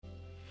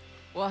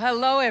Well,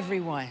 hello,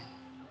 everyone.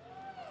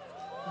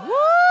 Woo!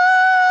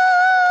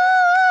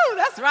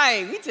 That's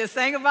right. We just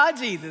sang about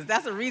Jesus.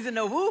 That's a reason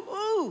to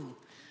woo-hoo.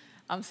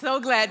 I'm so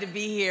glad to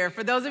be here.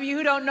 For those of you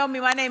who don't know me,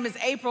 my name is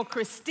April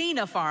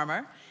Christina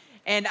Farmer,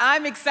 and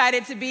I'm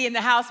excited to be in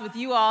the house with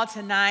you all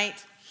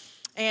tonight.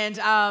 And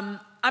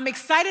I'm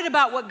excited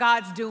about what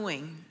God's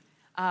doing.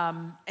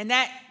 And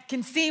that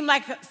can seem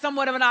like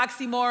somewhat of an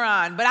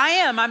oxymoron, but I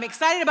am. I'm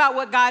excited about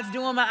what God's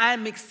doing.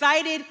 I'm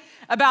excited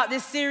about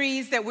this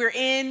series that we're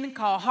in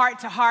called Heart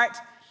to Heart.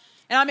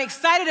 And I'm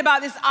excited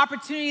about this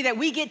opportunity that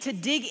we get to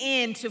dig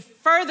into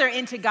further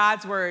into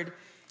God's word.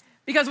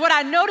 Because what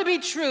I know to be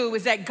true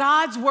is that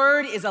God's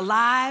word is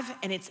alive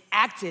and it's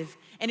active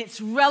and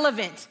it's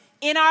relevant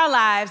in our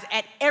lives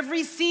at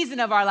every season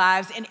of our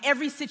lives and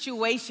every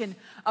situation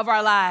of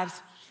our lives.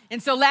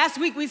 And so last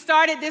week we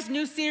started this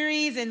new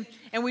series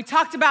and we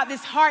talked about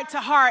this heart to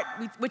heart,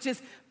 which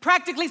is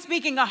practically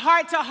speaking, a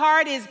heart to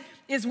heart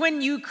is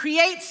when you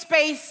create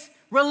space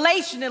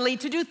relationally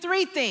to do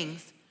three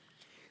things.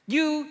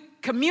 You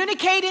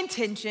communicate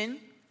intention,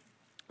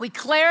 we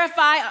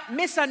clarify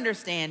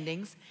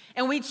misunderstandings,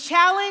 and we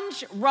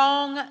challenge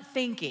wrong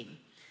thinking.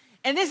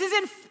 And this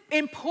is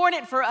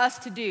important for us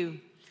to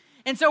do.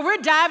 And so we're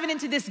diving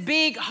into this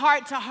big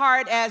heart to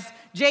heart, as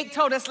Jake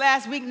told us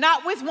last week,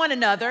 not with one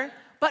another,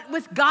 but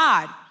with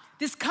God.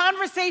 This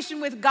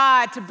conversation with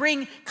God to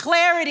bring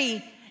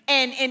clarity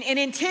and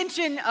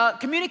intention,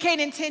 communicate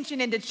intention,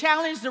 and to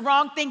challenge the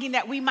wrong thinking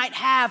that we might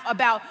have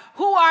about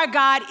who our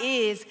God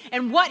is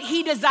and what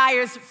he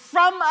desires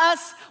from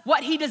us,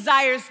 what he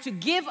desires to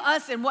give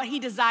us, and what he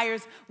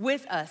desires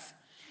with us.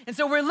 And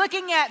so we're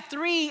looking at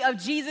three of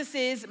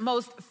Jesus's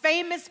most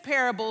famous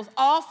parables,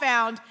 all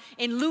found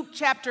in Luke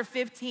chapter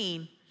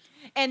 15.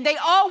 And they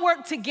all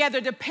work together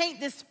to paint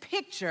this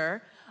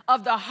picture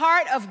of the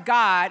heart of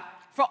God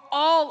for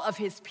all of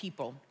his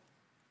people.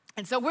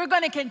 And so we're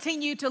going to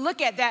continue to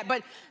look at that.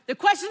 But the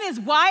question is,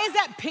 why is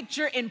that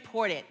picture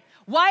important?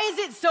 Why is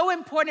it so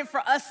important for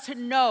us to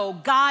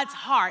know God's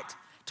heart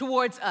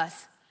towards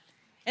us?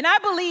 And I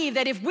believe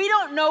that if we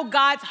don't know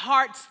God's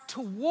heart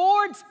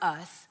towards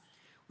us,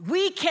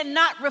 we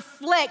cannot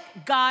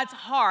reflect God's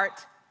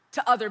heart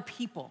to other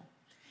people.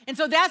 And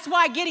so that's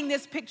why getting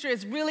this picture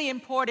is really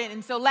important.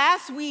 And so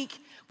last week,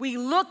 we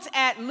looked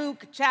at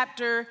Luke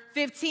chapter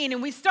 15,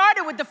 and we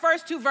started with the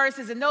first two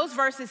verses, and those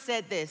verses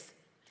said this.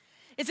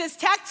 It says,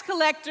 tax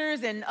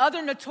collectors and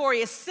other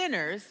notorious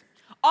sinners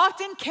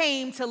often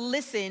came to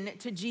listen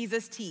to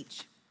Jesus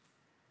teach.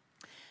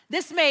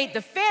 This made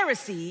the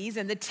Pharisees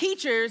and the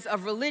teachers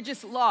of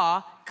religious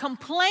law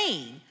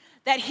complain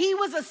that he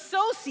was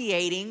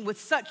associating with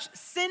such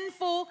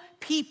sinful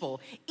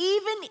people,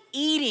 even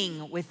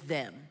eating with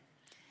them.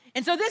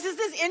 And so this is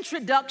this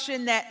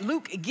introduction that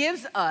Luke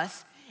gives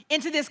us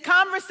into this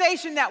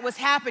conversation that was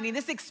happening,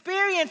 this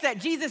experience that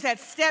Jesus had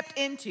stepped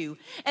into.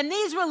 And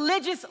these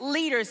religious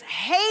leaders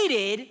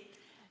hated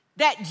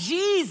that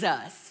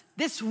Jesus,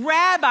 this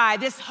rabbi,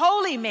 this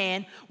holy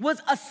man,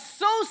 was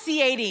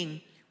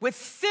associating with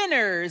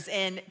sinners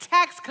and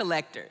tax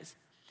collectors.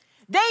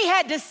 They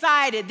had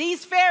decided,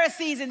 these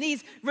Pharisees and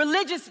these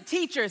religious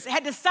teachers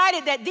had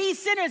decided that these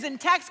sinners and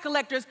tax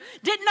collectors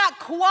did not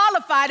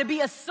qualify to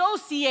be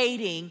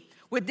associating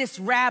with this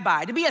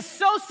rabbi, to be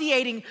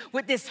associating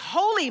with this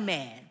holy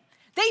man.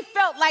 They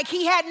felt like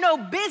he had no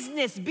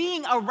business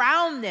being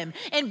around them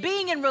and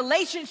being in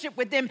relationship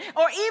with them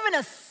or even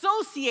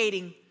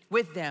associating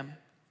with them.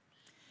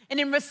 And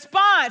in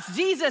response,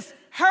 Jesus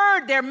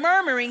heard their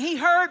murmuring. He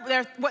heard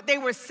what they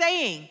were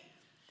saying.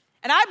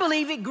 And I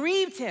believe it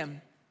grieved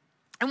him.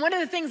 And one of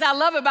the things I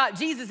love about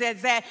Jesus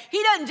is that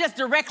he doesn't just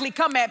directly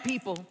come at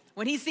people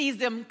when he sees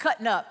them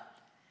cutting up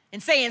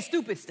and saying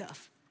stupid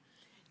stuff.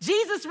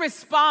 Jesus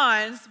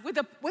responds with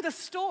a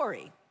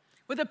story,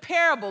 with a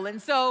parable. And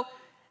so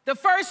the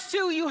first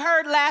two you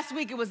heard last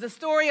week, it was the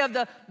story of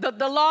the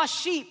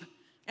lost sheep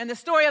and the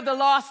story of the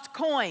lost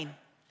coin.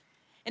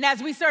 And as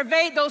we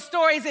surveyed those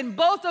stories in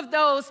both of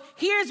those,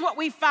 here's what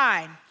we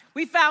find.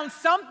 We found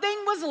something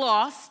was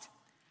lost.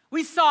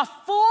 We saw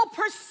full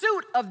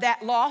pursuit of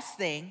that lost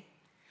thing.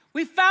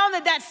 We found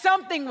that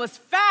something was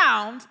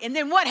found, and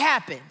then what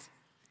happened?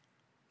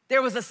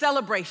 There was a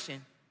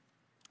celebration.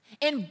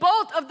 In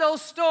both of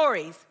those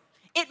stories,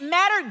 it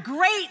mattered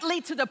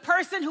greatly to the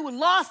person who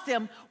lost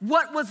them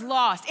what was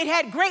lost. It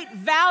had great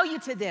value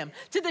to them.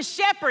 To the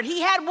shepherd,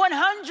 he had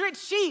 100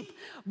 sheep,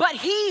 but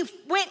he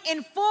went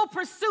in full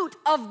pursuit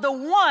of the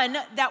one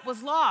that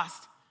was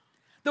lost.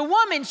 The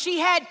woman, she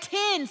had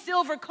 10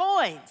 silver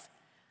coins.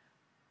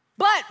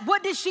 But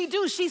what did she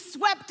do? She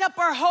swept up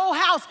her whole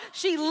house.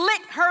 She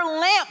lit her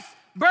lamps,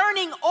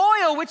 burning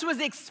oil, which was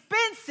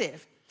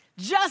expensive,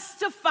 just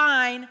to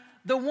find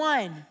the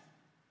one.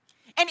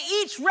 And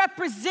each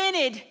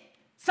represented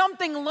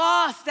something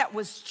lost that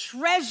was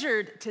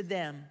treasured to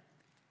them.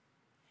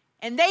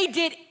 And they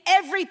did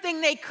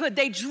everything they could.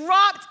 They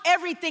dropped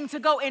everything to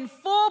go in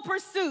full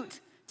pursuit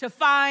to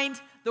find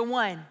the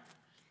one.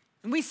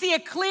 And we see a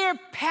clear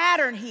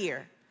pattern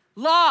here.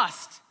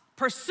 Lost,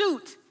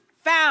 pursuit,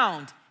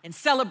 found, and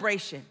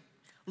celebration.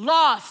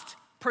 Lost,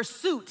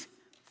 pursuit,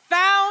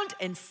 found,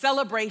 and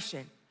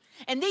celebration.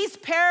 And these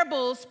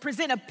parables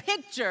present a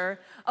picture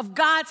of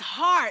God's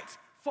heart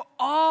for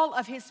all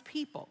of his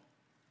people.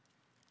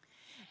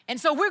 And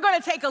so we're going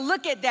to take a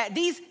look at that.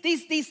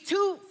 These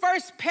two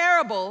first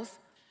parables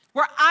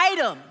were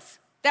items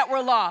that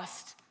were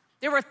lost.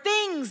 There were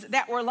things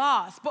that were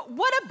lost. But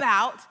what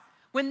about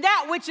when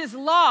that which is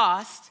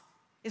lost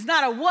is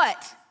not a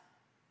what,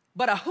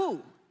 but a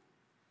who?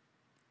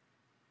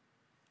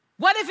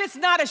 What if it's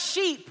not a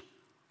sheep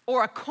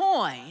or a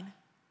coin,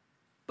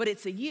 but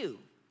it's a you?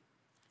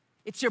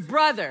 It's your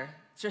brother,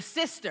 it's your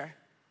sister,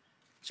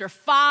 it's your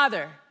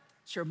father,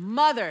 it's your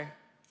mother,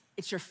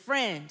 it's your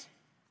friend.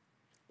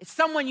 It's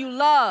someone you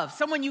love,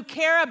 someone you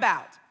care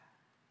about.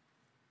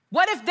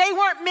 What if they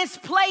weren't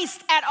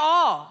misplaced at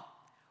all?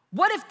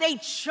 What if they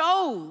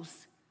chose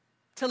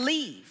to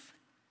leave?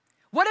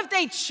 What if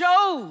they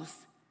chose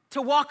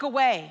to walk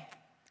away,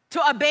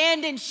 to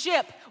abandon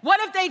ship? What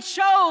if they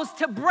chose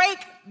to break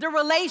the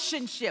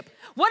relationship?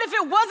 What if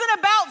it wasn't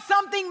about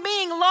something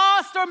being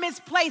lost or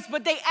misplaced,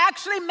 but they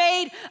actually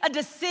made a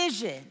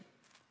decision?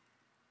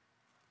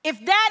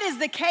 If that is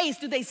the case,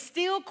 do they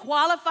still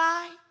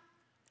qualify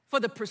for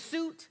the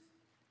pursuit?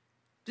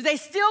 Do they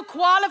still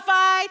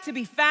qualify to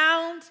be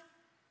found?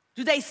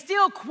 Do they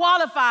still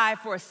qualify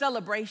for a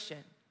celebration?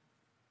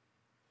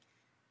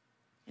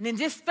 And in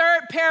this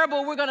third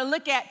parable we're going to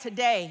look at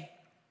today,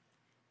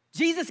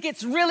 Jesus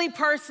gets really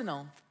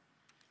personal.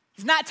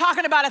 He's not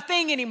talking about a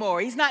thing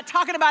anymore. He's not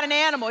talking about an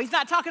animal. He's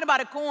not talking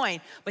about a coin,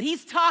 but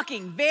he's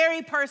talking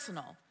very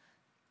personal.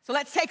 So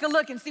let's take a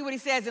look and see what he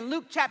says in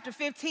Luke chapter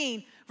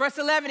 15, verse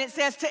 11. It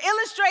says, to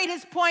illustrate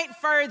his point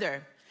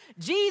further,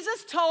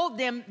 Jesus told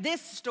them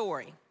this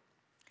story.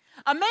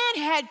 A man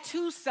had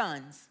 2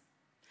 sons.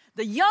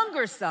 The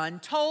younger son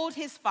told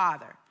his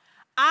father,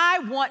 I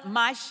want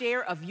my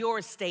share of your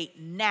estate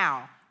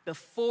now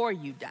before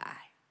you die.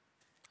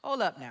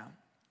 Hold up now.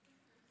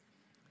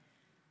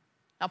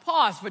 Now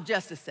pause for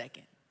just a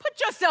second. Put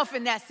yourself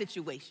in that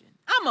situation.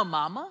 I'm a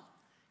mama.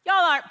 Y'all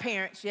aren't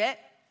parents yet.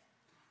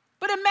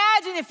 But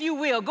imagine, if you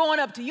will, going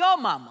up to your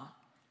mama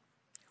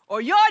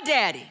or your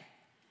daddy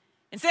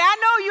and say, I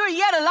know you're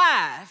yet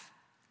alive,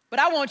 but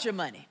I want your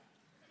money.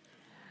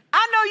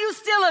 I know you're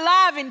still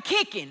alive and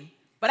kicking,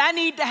 but I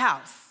need the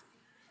house.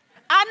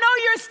 I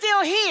know you're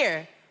still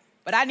here,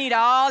 but I need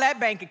all that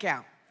bank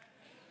account.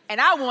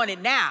 And I want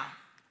it now.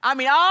 I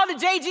mean, all the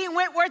J.G.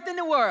 Wentworth in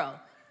the world.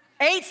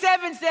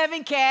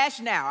 877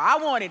 cash now.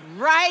 I want it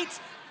right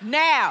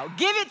now.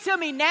 Give it to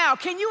me now.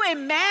 Can you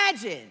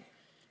imagine?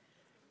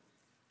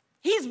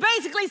 He's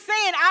basically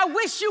saying, I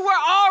wish you were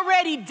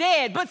already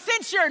dead, but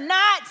since you're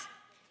not,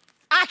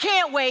 I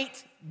can't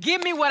wait.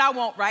 Give me what I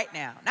want right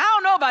now. Now, I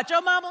don't know about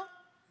your mama,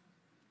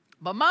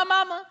 but my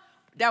mama,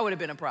 that would have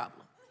been a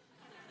problem.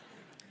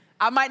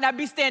 I might not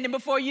be standing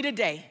before you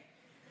today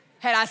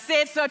had I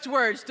said such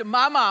words to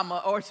my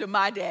mama or to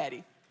my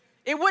daddy.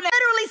 It would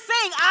literally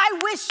saying, I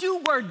wish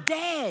you were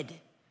dead.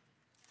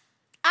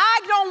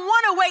 I don't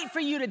want to wait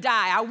for you to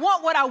die. I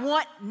want what I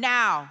want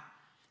now.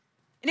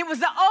 And it was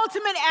the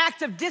ultimate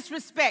act of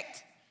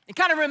disrespect. It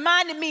kind of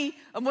reminded me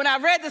of when I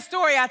read the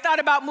story, I thought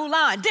about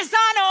Mulan.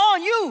 Dishonor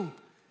on you.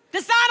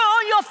 Dishonor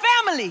on your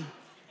family.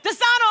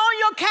 Dishonor on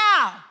your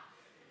cow.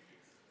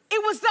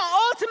 It was the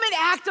ultimate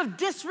act of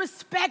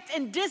disrespect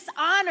and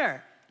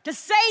dishonor to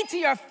say to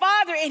your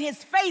father in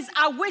his face,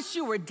 I wish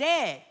you were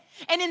dead.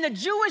 And in the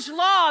Jewish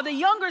law, the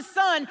younger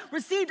son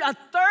received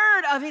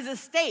 1/3 of his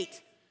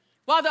estate,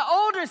 while the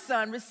older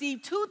son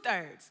received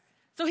 2/3.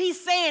 So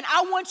he's saying,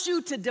 I want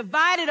you to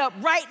divide it up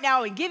right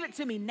now and give it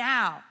to me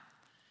now.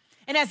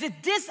 And as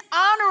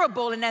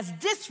dishonorable and as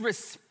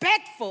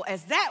disrespectful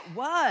as that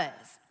was,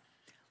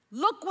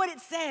 look what it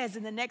says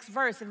in the next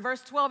verse. In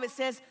verse 12, it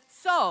says,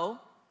 so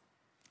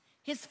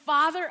his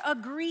father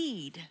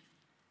agreed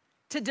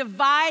to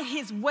divide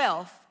his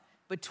wealth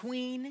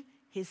between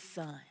his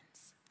sons.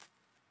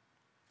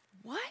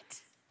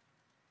 What?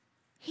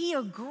 He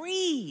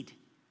agreed.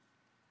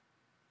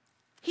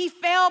 He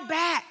fell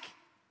back.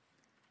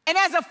 And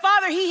as a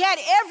father, he had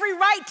every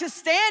right to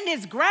stand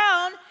his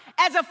ground.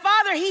 As a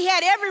father, he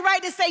had every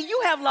right to say,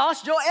 you have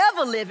lost your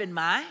ever-living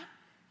mind.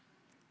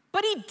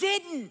 But he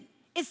didn't.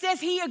 It says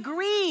he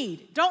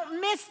agreed. Don't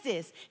miss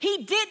this.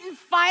 He didn't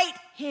fight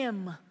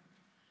him.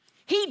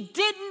 He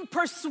didn't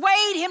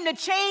persuade him to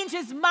change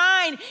his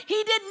mind.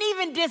 He didn't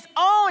even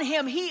disown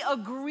him. He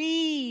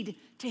agreed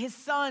to his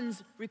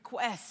son's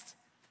request.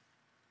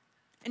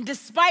 And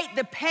despite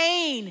the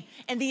pain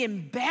and the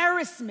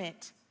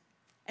embarrassment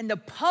and the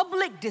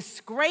public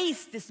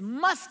disgrace this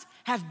must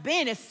have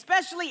been,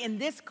 especially in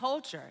this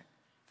culture,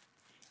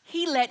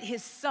 he let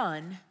his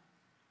son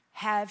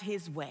have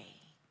his way.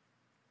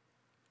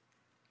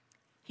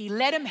 He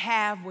let him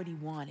have what he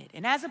wanted.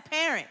 And as a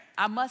parent,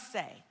 I must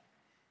say,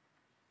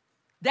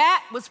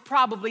 that was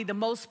probably the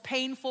most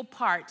painful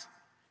part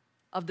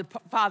of the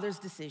father's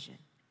decision,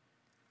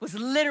 was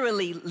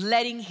literally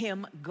letting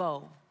him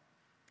go,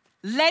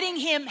 letting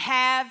him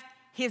have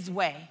his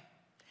way.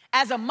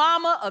 As a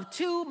mama of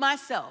 2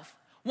 myself,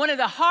 One of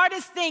the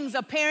hardest things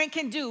a parent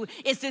can do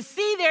is to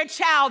see their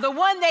child, the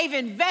one they've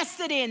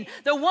invested in,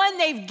 the one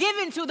they've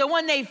given to, the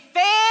one they've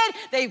fed,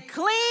 they've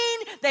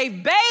cleaned, they've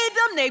bathed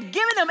them, they've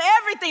given them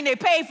everything. They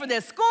paid for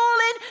their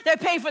schooling, they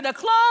paid for the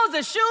clothes,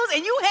 the shoes,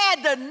 and you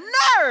had the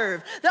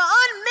nerve, the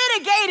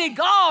unmitigated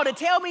gall to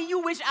tell me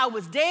you wish I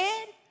was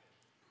dead?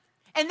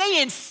 And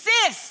they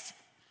insist.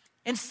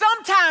 And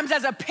sometimes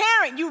as a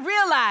parent, you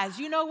realize,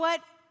 you know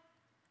what?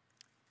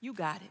 You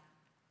got it.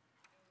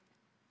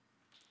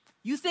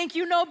 You think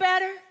you know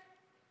better?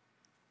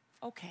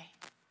 Okay.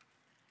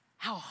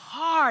 How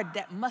hard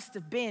that must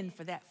have been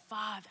for that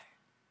father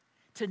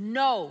to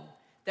know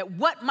that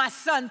what my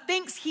son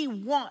thinks he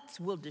wants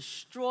will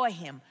destroy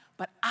him,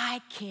 but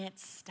I can't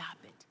stop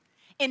it.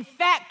 In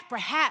fact,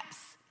 perhaps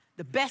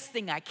the best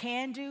thing I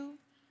can do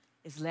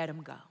is let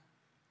him go.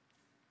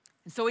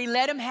 And so he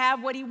let him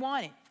have what he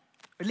wanted,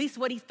 or at least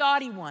what he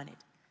thought he wanted.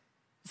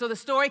 So the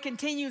story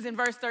continues in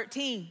verse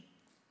 13.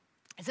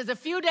 It says, a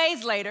few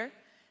days later,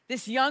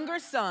 this younger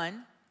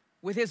son,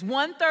 with his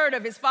 1/3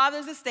 of his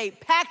father's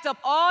estate, packed up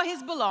all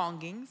his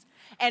belongings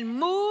and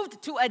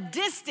moved to a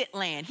distant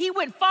land. He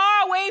went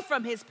far away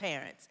from his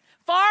parents,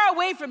 far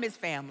away from his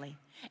family.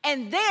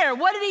 And there,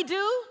 what did he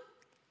do?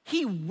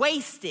 He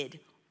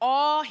wasted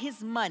all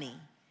his money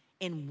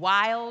in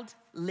wild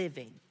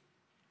living.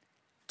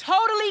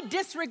 Totally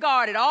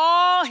disregarded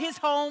all his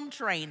home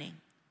training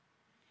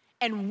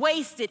and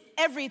wasted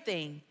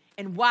everything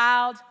in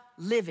wild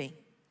living.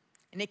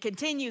 And it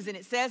continues and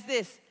it says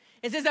this.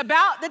 It says,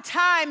 about the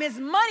time his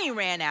money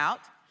ran out,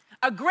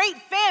 a great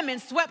famine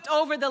swept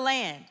over the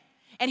land,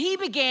 and he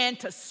began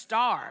to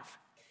starve.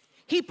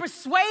 He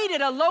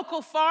persuaded a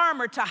local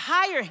farmer to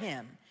hire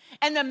him,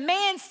 and the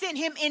man sent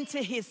him into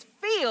his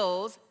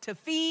fields to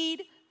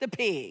feed the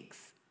pigs,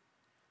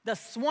 the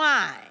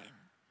swine,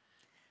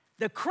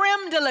 the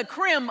creme de la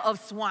creme of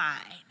swine.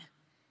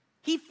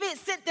 He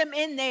sent them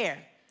in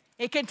there.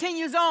 It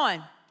continues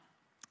on.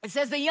 It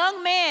says, the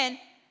young man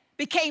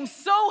became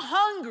so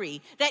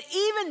hungry that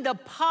even the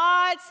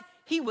pods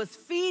he was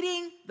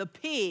feeding the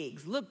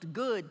pigs looked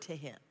good to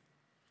him.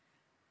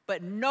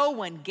 But no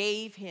one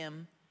gave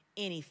him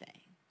anything.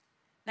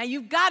 Now,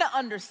 you've got to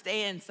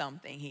understand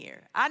something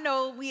here. I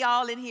know we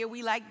all in here,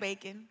 we like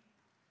bacon.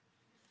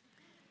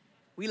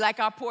 We like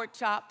our pork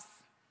chops.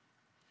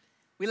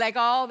 We like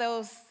all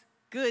those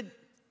good,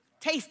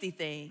 tasty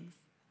things.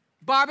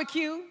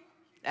 Barbecue,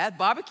 that's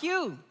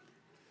barbecue.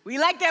 We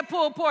like that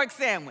pulled pork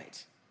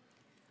sandwich.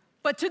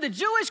 But to the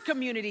Jewish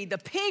community, the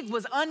pig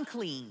was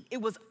unclean. It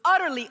was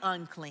utterly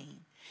unclean.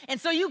 And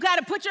so you got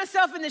to put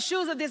yourself in the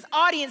shoes of this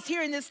audience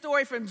hearing this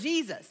story from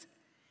Jesus.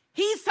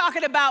 He's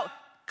talking about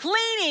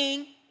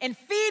cleaning and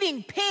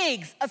feeding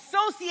pigs,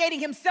 associating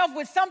himself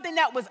with something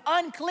that was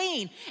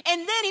unclean. And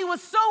then he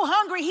was so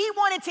hungry, he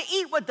wanted to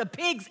eat what the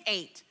pigs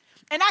ate.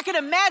 And I could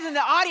imagine the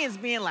audience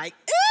being like,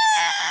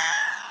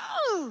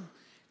 ew,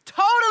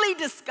 totally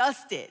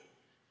disgusted.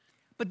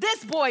 But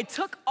this boy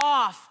took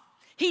off.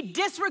 He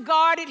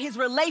disregarded his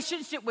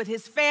relationship with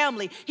his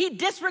family. He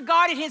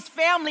disregarded his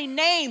family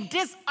name,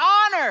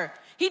 dishonor.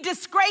 He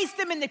disgraced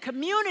them in the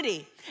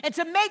community. And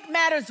to make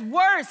matters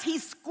worse, he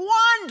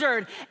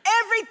squandered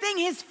everything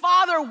his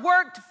father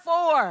worked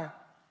for.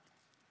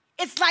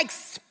 It's like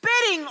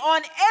spitting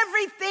on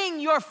everything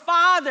your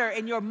father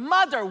and your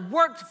mother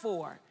worked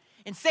for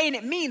and saying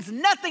it means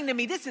nothing to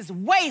me. This is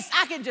waste.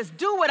 I can just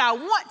do what I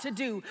want to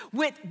do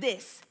with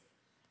this.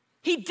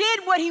 He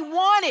did what he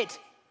wanted.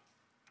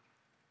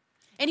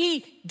 And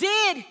he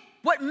did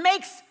what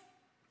makes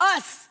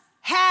us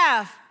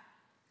have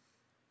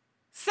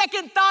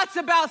second thoughts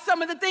about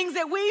some of the things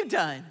that we've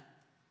done.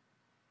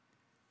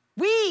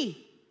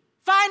 We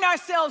find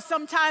ourselves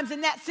sometimes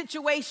in that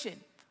situation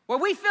where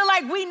we feel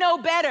like we know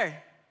better.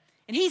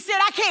 And he said,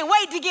 I can't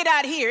wait to get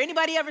out of here.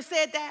 Anybody ever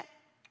said that?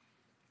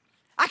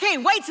 I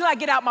can't wait till I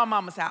get out my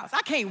mama's house.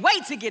 I can't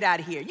wait to get out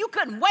of here. You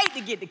couldn't wait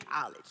to get to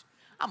college.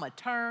 I'm going to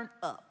turn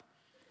up.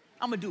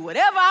 I'm going to do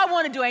whatever I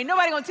want to do. Ain't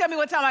nobody going to tell me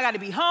what time I got to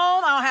be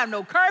home. I don't have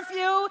no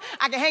curfew.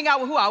 I can hang out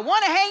with who I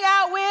want to hang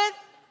out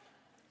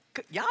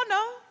with. Y'all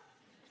know.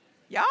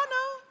 Y'all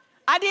know.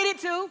 I did it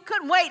too.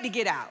 Couldn't wait to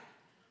get out.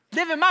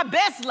 Living my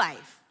best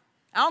life.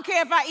 I don't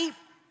care if I eat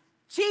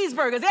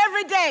cheeseburgers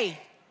every day.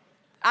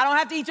 I don't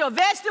have to eat your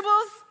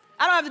vegetables.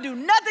 I don't have to do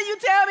nothing you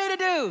tell me to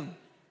do.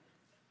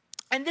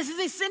 And this is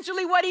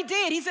essentially what he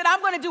did. He said,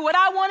 I'm going to do what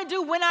I want to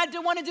do, when I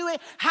want to do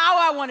it, how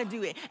I want to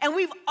do it. And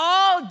we've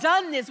all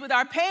done this with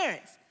our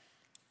parents.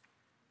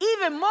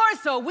 Even more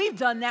so, we've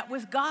done that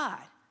with God.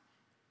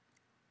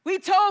 We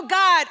told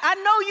God, I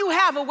know you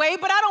have a way,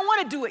 but I don't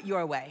want to do it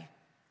your way.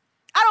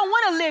 I don't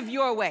want to live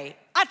your way.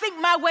 I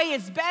think my way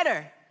is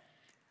better.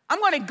 I'm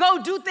going to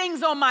go do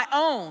things on my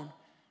own.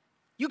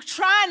 You're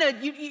trying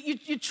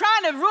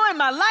to ruin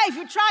my life.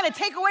 You're trying to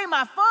take away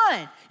my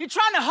fun. You're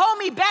trying to hold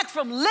me back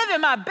from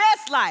living my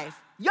best life.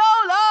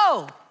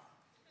 YOLO.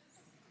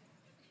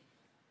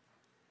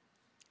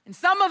 And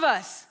some of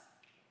us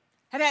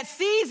have had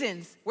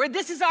seasons where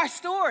this is our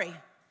story.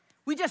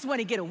 We just want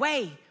to get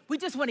away. We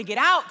just want to get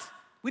out.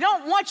 We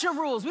don't want your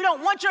rules. We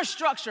don't want your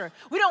structure.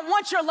 We don't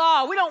want your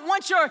law. We don't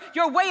want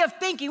your way of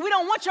thinking. We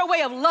don't want your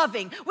way of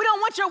loving. We don't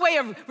want your way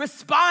of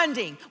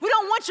responding. We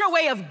don't want your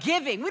way of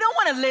giving. We don't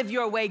want to live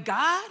your way,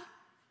 God.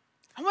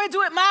 I want to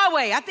do it my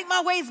way. I think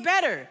my way is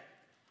better.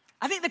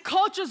 I think the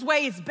culture's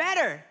way is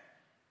better.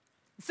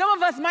 Some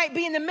of us might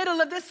be in the middle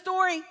of this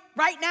story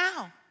right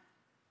now.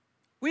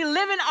 We're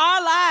living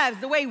our lives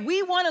the way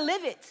we want to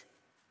live it.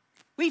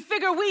 We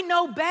figure we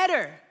know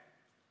better.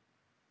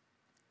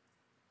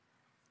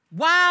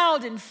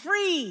 Wild and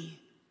free,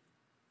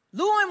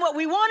 doing what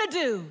we want to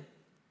do.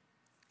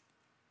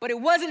 But it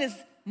wasn't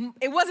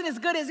as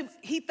good as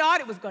he thought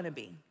it was going to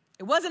be.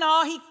 It wasn't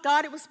all he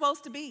thought it was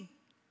supposed to be.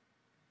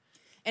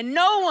 And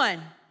no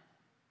one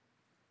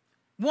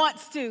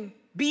wants to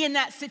be in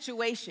that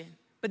situation.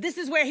 But this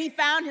is where he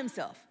found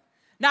himself.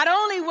 Not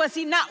only was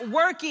he not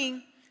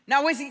working,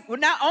 not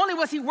only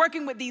was he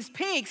working with these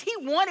pigs, he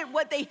wanted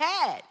what they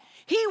had.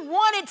 He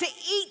wanted to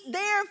eat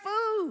their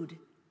food.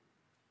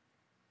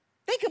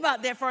 Think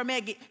about that for a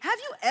minute. Have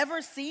you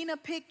ever seen a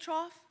pig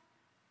trough?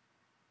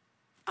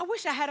 I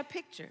wish I had a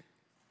picture.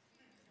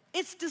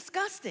 It's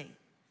disgusting.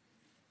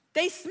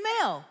 They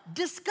smell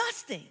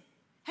disgusting.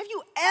 Have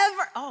you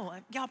ever? Oh,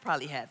 y'all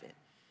probably haven't.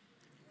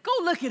 Go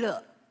look it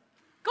up.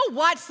 Go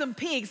watch some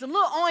pigs, some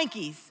little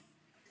oinkies.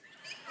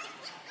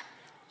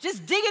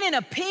 Just digging in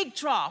a pig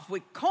trough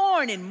with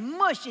corn and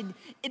mush and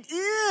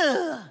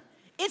ugh.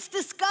 It's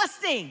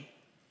disgusting.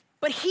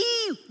 But he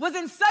was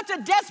in such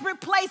a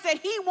desperate place that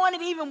he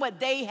wanted even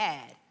what they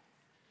had.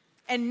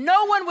 And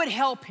no one would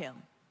help him.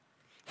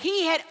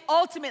 He had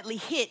ultimately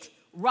hit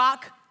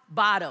rock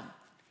bottom.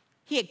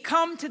 He had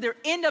come to the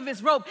end of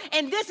his rope.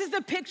 And this is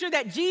the picture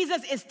that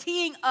Jesus is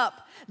teeing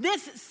up.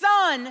 This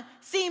son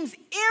seems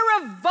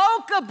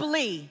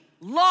irrevocably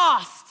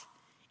lost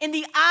in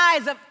the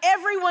eyes of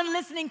everyone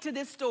listening to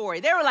this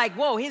story. They were like,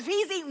 whoa, if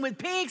he's eating with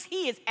pigs,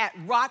 he is at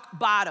rock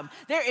bottom.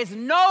 There is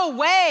no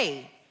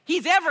way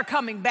he's ever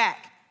coming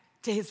back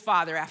to his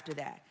father after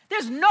that.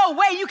 There's no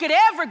way you could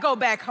ever go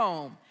back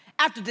home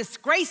after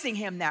disgracing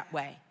him that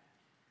way.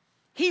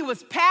 He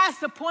was past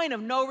the point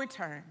of no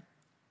return.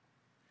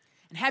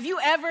 And have you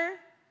ever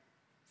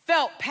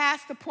felt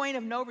past the point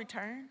of no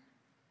return?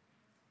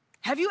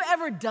 Have you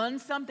ever done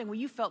something where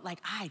you felt like,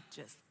 I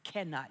just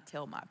cannot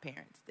tell my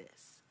parents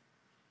this?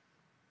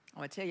 I'm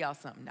going to tell y'all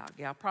something now.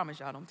 I promise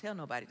y'all, don't tell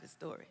nobody the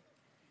story.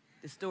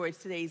 The story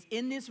today is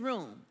in this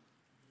room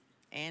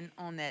and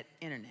on that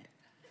internet.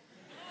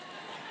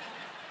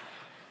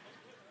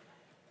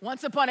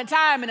 Once upon a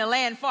time in a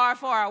land far,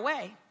 far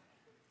away,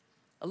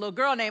 a little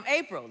girl named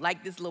April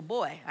liked this little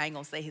boy. I ain't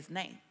going to say his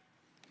name.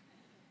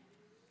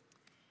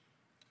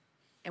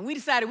 And we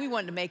decided we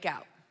wanted to make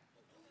out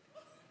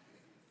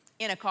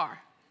in a car,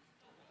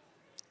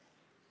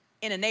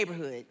 in a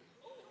neighborhood,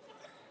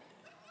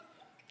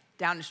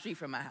 down the street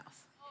from my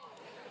house.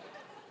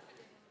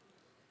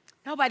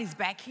 Nobody's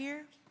back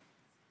here.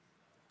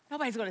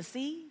 Nobody's going to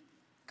see.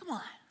 Come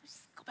on,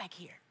 just go back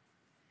here.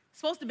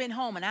 Supposed to have been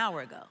home an hour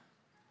ago.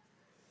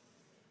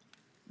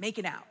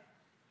 Making out.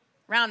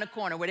 Around the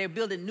corner where they're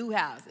building new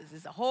houses.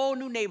 It's a whole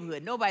new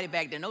neighborhood. Nobody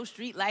back there. No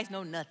street lights,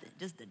 no nothing.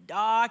 Just the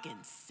dark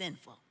and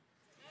sinful.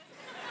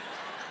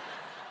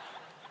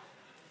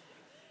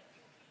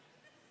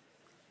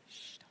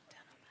 Shh, don't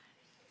tell nobody.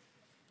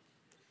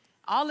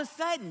 All of a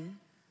sudden,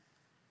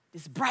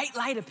 this bright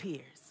light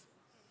appears.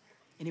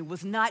 And it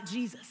was not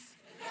Jesus.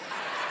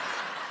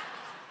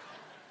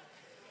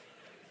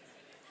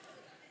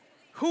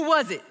 Who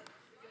was it?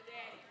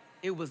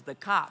 It was the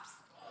cops.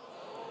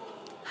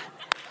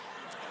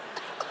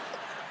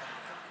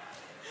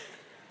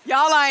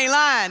 Y'all, I ain't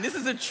lying. This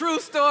is a true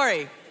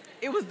story.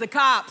 It was the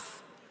cops.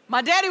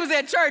 My daddy was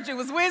at church. It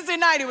was Wednesday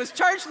night. It was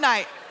church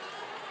night.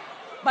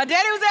 My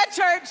daddy was at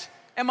church,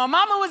 and my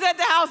mama was at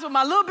the house with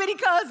my little bitty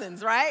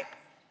cousins, right?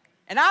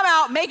 And I'm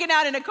out making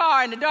out in the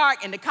car in the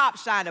dark, and the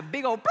cops shine a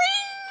big old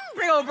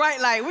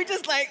bright light. We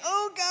just like,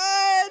 oh,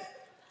 God.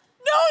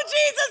 No,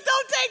 Jesus,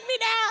 don't take me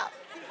now.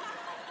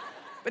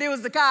 But it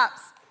was the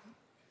cops.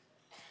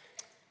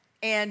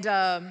 And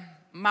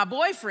my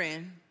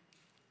boyfriend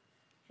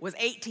was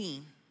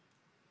 18.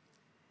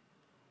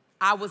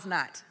 I was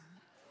not.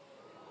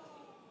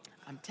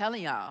 I'm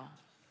telling y'all,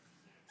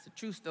 it's a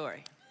true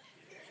story.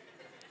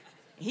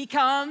 He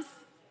comes.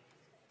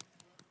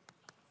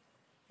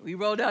 We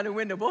roll down the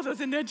window, both of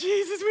us in there,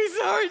 Jesus, we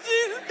sorry,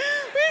 Jesus.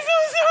 We're so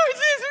sorry,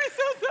 Jesus, we're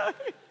so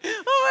sorry.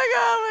 Oh my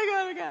God, oh my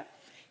God, oh my God.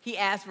 He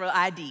asked for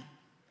ID.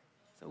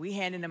 So we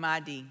handed him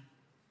ID.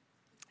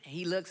 And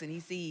he looks and he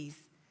sees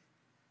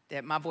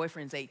that my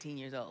boyfriend's 18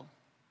 years old.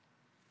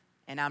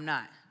 And I'm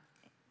not.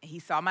 And he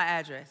saw my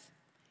address.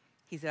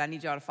 He said, I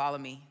need y'all to follow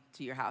me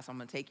to your house. I'm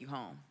going to take you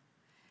home.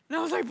 And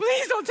I was like,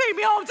 please don't take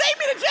me home. Take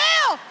me to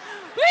jail.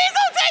 Please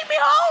don't take me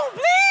home.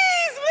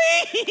 Please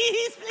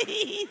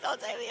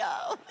don't take me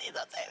home. Please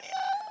don't take me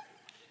home.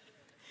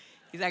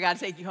 He said, I got to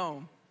take you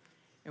home.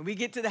 And we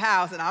get to the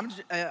house, and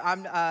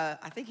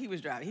I think he was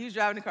driving. He was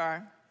driving the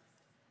car.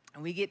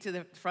 And we get to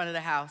the front of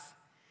the house.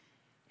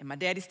 And my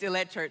daddy's still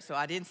at church, so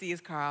I didn't see his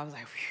car. I was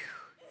like, whew.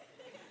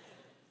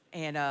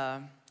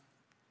 And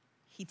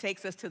he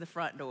takes us to the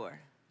front door.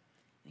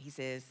 He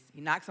says,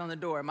 he knocks on the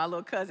door. My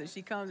little cousin,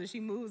 she comes and she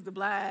moves the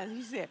blinds.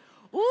 He said,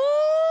 ooh.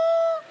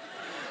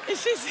 And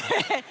she said,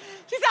 Auntie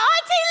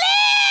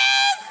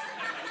Liz,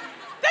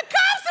 the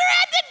cops are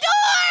at the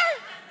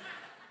door.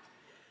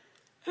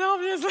 And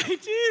I'm just like,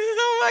 Jesus,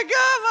 oh my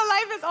God, my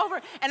life is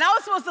over. And I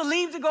was supposed to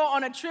leave to go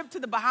on a trip to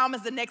the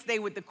Bahamas the next day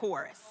with the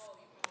chorus.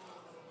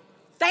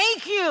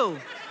 Thank you.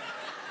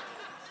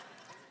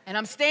 And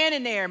I'm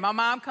standing there. My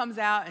mom comes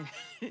out,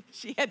 and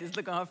she had this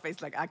look on her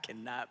face like, I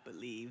cannot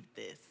believe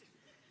this.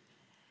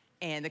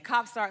 And the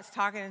cop starts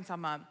talking and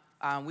talking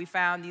about, we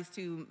found these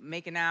two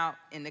making out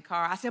in the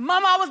car. I said,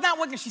 Mama, I was not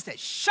working. She said,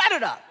 shut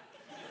it up.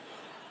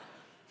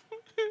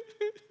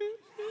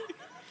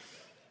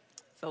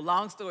 So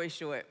long story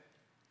short,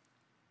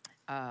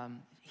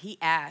 he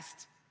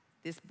asked,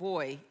 this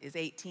boy is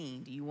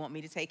 18. Do you want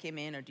me to take him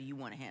in or do you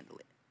want to handle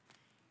it?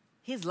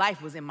 His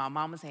life was in my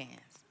mama's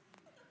hands.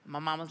 My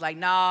mom was like,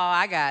 no,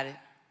 I got it.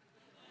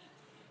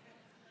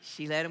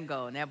 She let him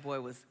go, and that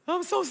boy was,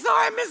 I'm so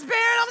sorry, Miss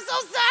Barrett, I'm so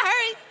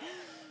sorry.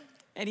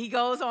 And he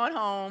goes on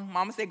home.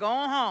 Mama said, go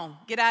on home,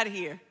 get out of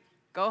here,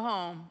 go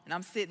home. And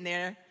I'm sitting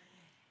there,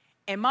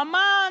 and my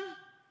mom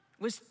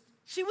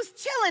she was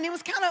chilling. It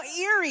was kind of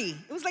eerie.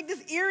 It was like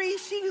this eerie,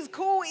 she was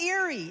cool,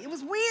 eerie. It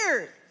was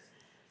weird.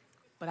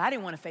 But I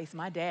didn't want to face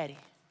my daddy,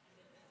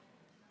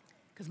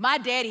 because my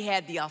daddy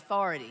had the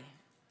authority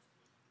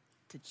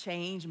to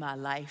change my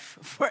life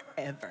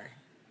forever.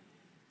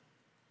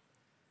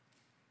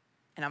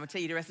 And I'm gonna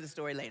tell you the rest of the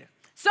story later.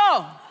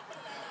 So,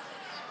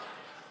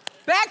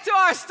 back to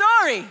our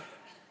story.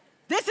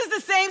 This is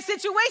the same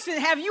situation.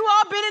 Have you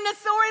all been in a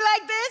story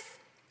like this?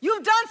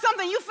 You've done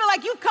something, you feel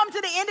like you've come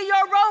to the end of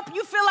your rope,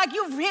 you feel like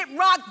you've hit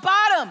rock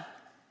bottom.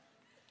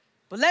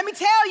 But let me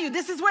tell you,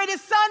 this is where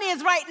this son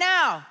is right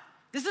now.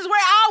 This is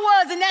where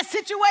I was in that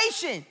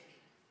situation.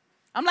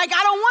 I'm like,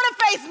 I don't wanna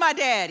face my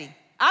daddy.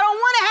 I don't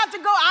want to have to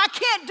go. I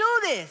can't do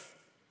this.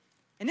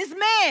 And this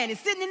man is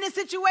sitting in this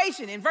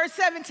situation. In verse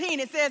 17,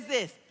 it says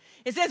this.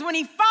 It says, when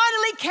he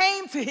finally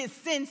came to his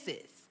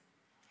senses,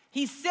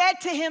 he said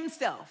to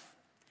himself,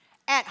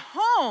 at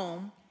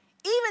home,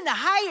 even the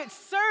hired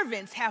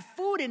servants have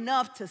food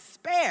enough to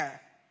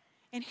spare.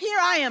 And here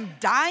I am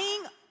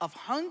dying of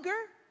hunger.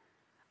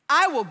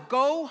 I will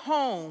go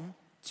home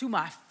to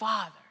my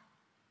father.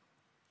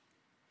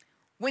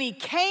 When he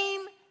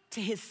came to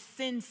his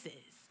senses,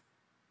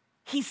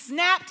 he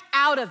snapped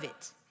out of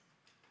it.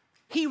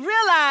 He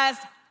realized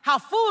how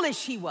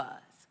foolish he was.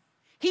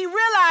 He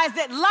realized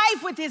that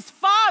life with his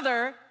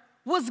father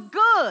was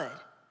good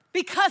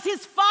because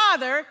his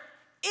father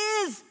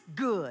is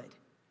good.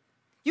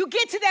 You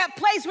get to that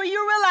place where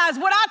you realize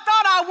what I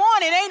thought I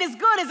wanted ain't as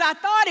good as I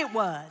thought it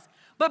was.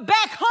 But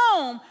back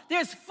home,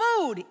 there's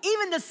food.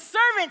 Even the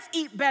servants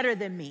eat better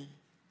than me.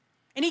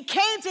 And he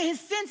came to his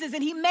senses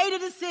and he made a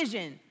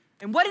decision.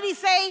 And what did he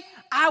say?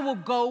 I will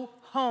go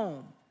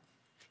home.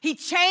 He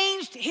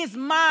changed his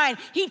mind.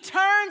 He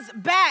turns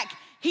back.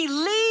 He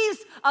leaves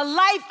a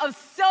life of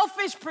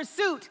selfish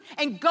pursuit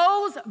and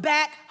goes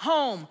back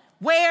home.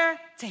 Where?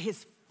 To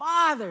his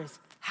father's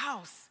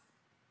house.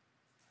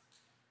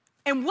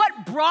 And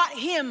what brought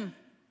him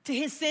to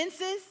his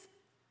senses?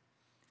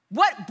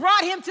 What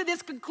brought him to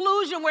this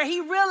conclusion where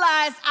he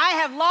realized, I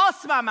have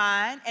lost my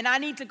mind and I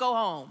need to go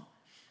home?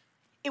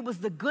 It was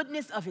the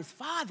goodness of his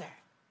father.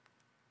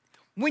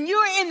 When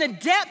you're in the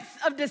depths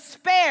of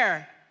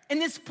despair, in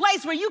this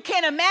place where you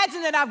can't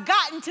imagine that I've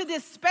gotten to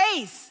this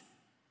space,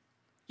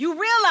 you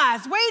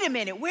realize, wait a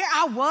minute, where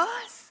I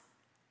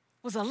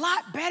was a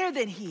lot better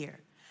than here.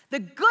 The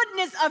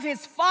goodness of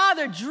his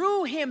father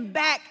drew him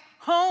back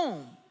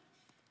home.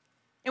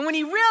 And when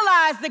he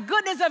realized the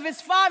goodness of his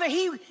father,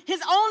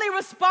 his only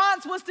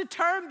response was to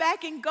turn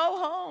back and go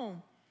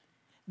home.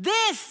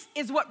 This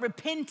is what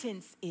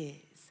repentance is.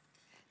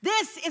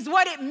 This is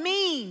what it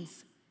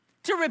means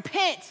to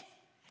repent,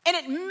 an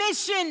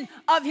admission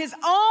of his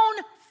own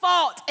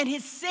fault and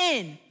his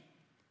sin.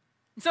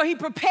 And so he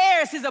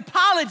prepares his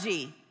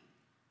apology.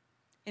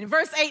 In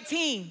verse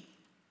 18,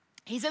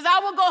 he says, I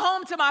will go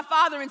home to my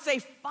father and say,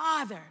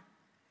 Father,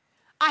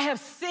 I have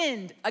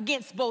sinned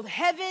against both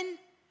heaven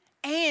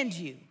and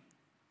you,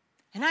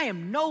 and I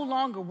am no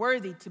longer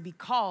worthy to be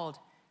called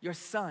your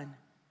son.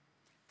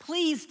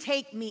 Please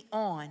take me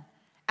on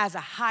as a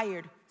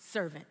hired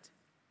servant.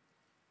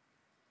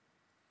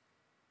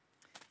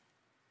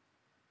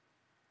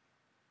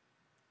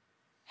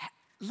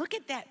 Look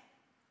at that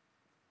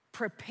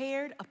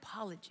prepared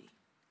apology.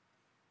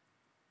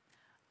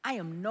 I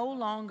am no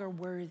longer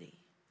worthy.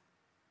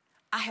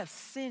 I have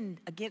sinned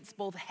against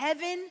both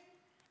heaven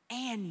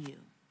and you.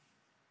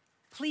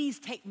 Please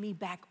take me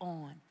back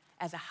on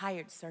as a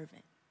hired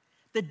servant.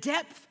 The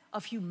depth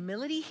of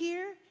humility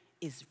here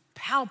is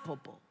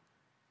palpable.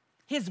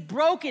 His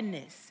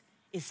brokenness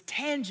is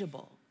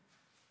tangible.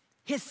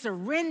 His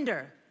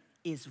surrender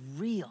is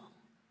real.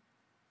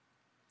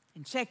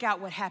 And check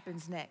out what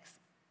happens next.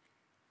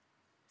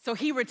 So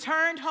he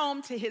returned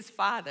home to his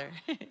father.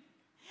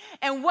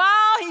 And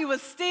while he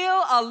was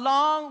still a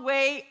long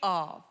way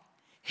off,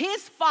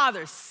 His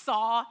father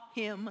saw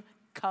him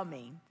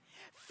coming.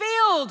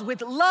 Filled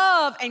with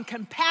love and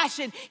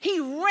compassion, he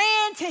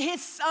ran to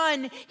his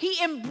son.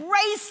 He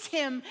embraced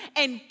him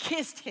and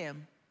kissed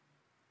him.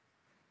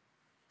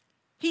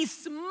 He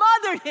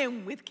smothered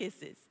him with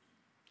kisses.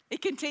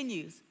 It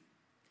continues.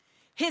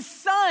 His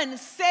son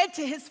said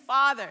to his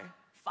father,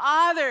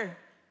 "Father,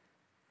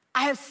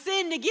 I have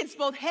sinned against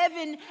both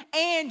heaven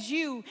and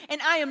you,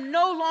 and I am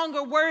no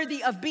longer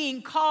worthy of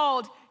being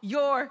called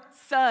your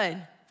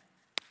son."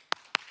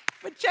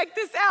 But check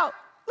this out.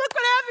 Look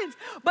what happens.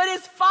 But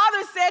his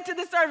father said to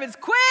the servants,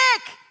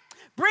 "Quick,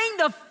 bring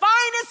the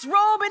finest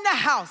robe in the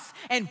house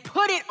and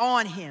put it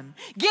on him.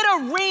 Get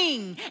a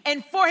ring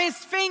and for his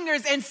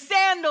fingers and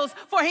sandals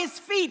for his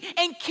feet,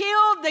 and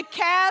kill the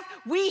calf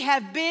we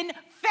have been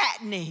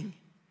fattening.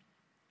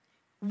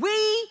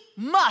 We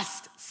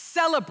must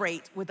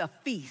celebrate with a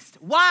feast."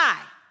 Why?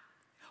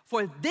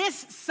 "For this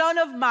son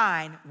of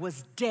mine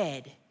was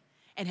dead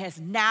and has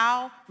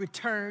now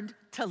returned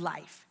to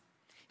life.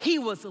 He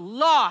was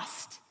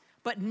lost,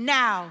 but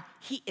now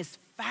he is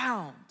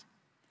found."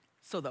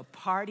 So the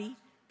party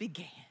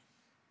began.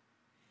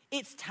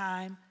 It's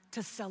time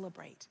to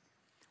celebrate.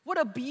 What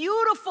a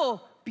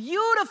beautiful,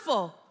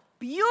 beautiful,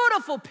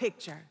 beautiful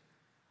picture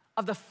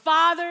of the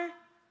Father's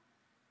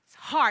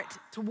heart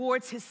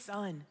towards his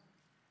son.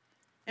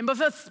 And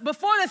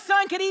before the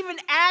son could even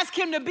ask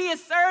him to be a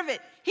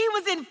servant, he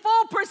was in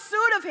full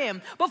pursuit of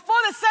him.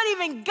 Before the son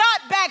even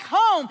got back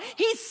home,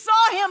 he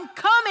saw him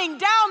coming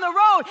down the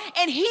road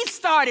and he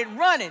started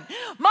running.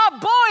 "My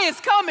boy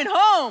is coming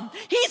home."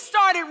 He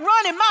started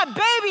running. "My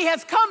baby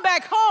has come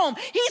back home."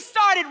 He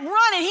started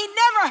running. He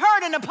never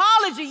heard an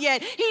apology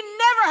yet. He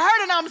never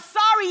heard an "I'm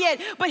sorry"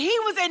 yet, but he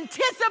was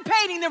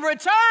anticipating the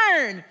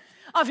return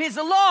of his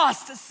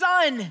lost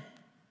son.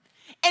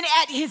 And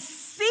at his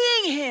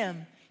seeing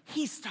him,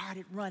 he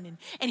started running,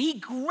 and he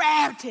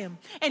grabbed him,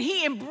 and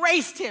he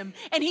embraced him,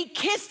 and he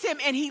kissed him,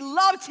 and he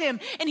loved him,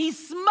 and he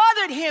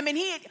smothered him, and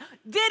he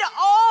did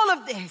all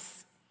of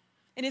this.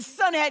 And his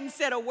son hadn't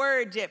said a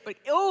word yet, but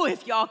oh,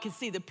 if y'all can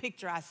see the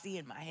picture I see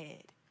in my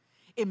head.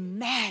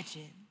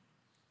 Imagine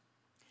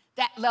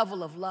that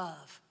level of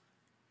love.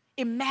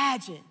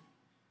 Imagine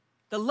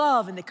the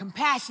love and the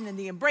compassion and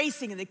the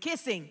embracing and the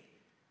kissing.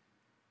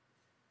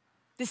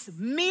 This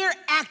mere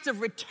act of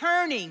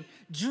returning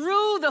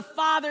drew the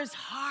father's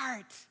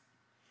heart.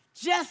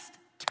 Just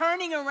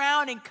turning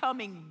around and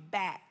coming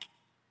back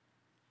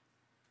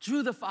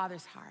drew the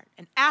father's heart.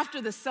 And after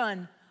the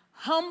son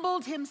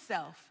humbled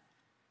himself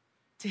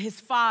to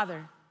his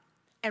father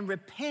and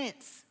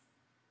repents,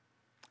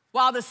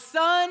 while the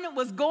son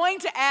was going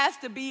to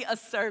ask to be a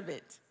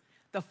servant,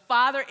 the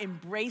father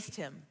embraced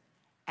him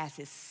as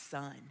his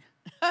son.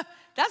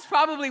 That's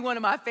probably one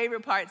of my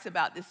favorite parts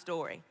about this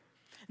story.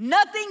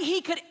 Nothing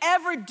he could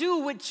ever do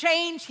would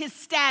change his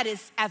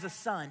status as a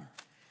son.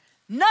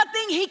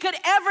 Nothing he could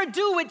ever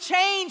do would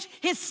change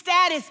his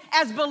status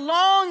as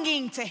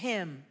belonging to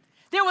him.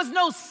 There was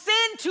no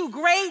sin too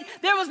great.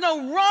 There was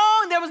no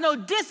wrong. There was no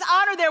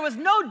dishonor. There was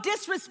no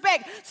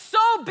disrespect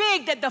so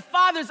big that the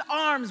father's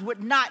arms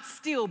would not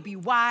still be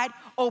wide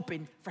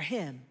open for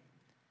him.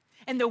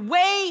 And the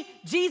way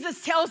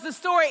Jesus tells the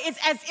story, it's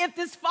as if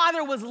this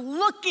father was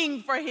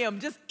looking for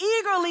him, just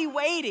eagerly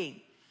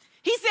waiting.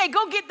 He said,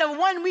 "Go get the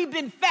one we've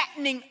been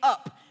fattening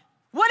up."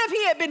 What if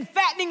he had been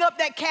fattening up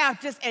that calf,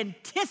 just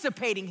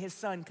anticipating his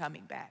son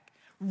coming back,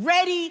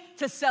 ready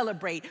to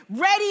celebrate,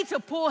 ready to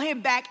pull him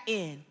back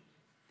in?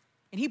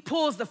 And he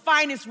pulls the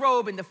finest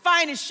robe and the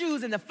finest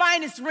shoes and the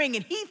finest ring,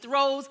 and he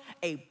throws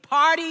a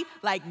party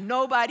like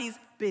nobody's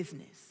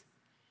business.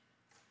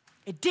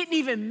 It didn't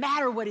even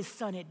matter what his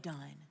son had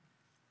done.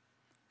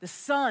 The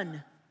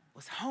son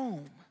was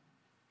home.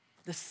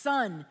 The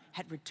son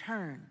had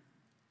returned.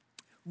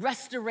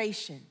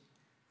 Restoration,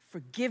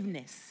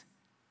 forgiveness,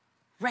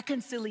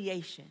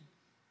 reconciliation,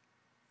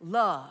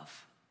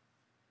 love,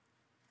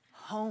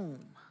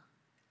 home.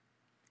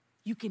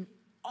 You can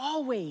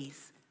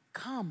always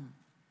come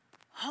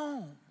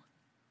home.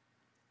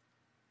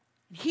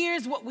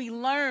 Here's what we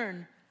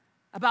learn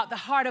about the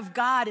heart of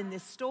God in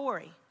this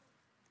story.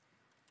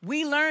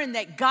 We learn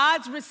that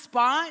God's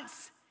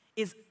response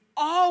is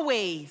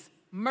always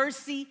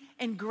mercy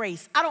and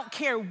grace. I don't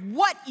care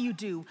what you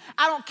do.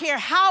 I don't care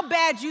how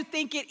bad you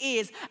think it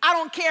is. I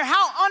don't care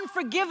how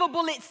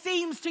unforgivable it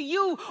seems to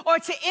you or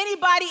to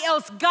anybody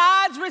else.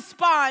 God's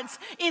response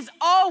is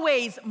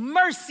always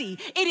mercy.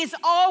 It is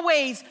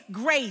always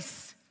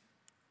grace.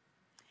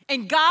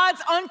 And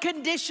God's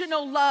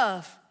unconditional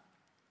love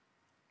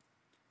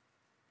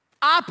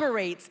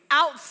operates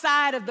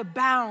outside of the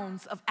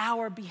bounds of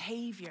our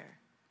behavior.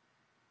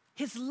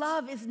 His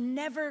love is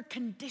never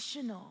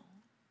conditional.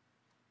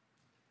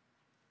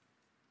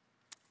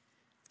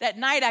 That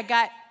night I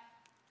got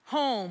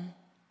home,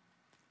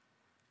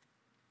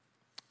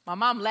 my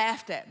mom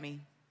laughed at me.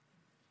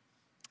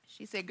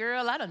 She said,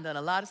 "Girl, I done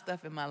a lot of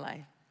stuff in my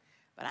life,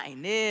 but I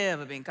ain't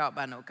never been caught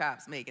by no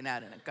cops making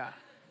out in a car."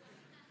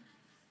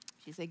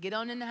 She said, "Get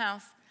on in the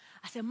house."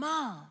 I said,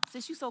 "Mom,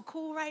 since you're so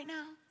cool right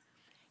now,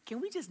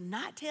 can we just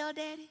not tell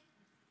Daddy?"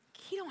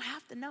 He don't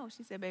have to know.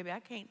 She said, baby, I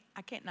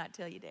can't not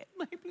tell you that. I'm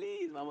like,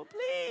 please, mama,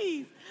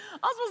 please.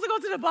 I'm supposed to go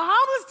to the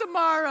Bahamas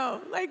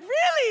tomorrow. Like,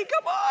 really?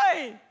 Come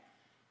on.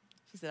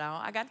 She said,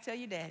 I got to tell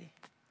you, daddy.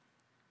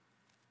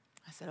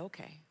 I said,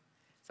 okay.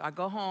 So I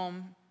go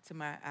home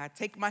I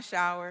take my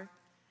shower,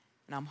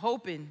 and I'm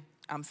hoping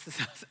I'm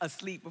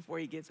asleep before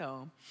he gets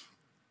home.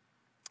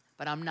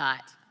 But I'm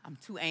not. I'm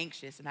too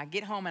anxious. And I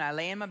get home, and I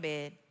lay in my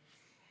bed,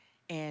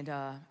 and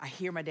I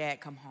hear my dad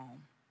come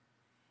home.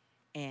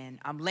 And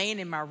I'm laying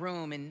in my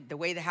room, and the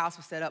way the house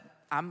was set up,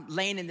 I'm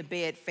laying in the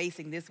bed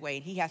facing this way,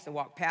 and he has to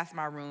walk past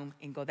my room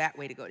and go that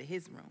way to go to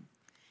his room.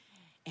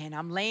 And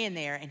I'm laying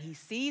there, and he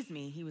sees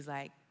me. He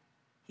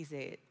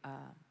said,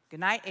 good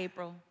night,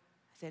 April.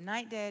 I said,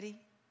 night, Daddy.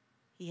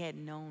 He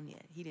hadn't known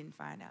yet. He didn't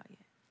find out yet.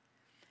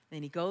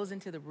 Then he goes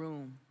into the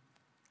room,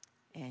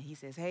 and he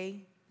says,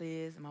 hey,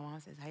 Liz. And my mom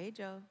says, hey,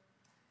 Joe.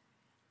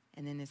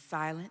 And then there's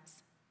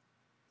silence,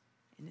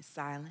 and there's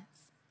silence,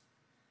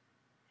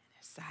 and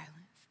there's silence.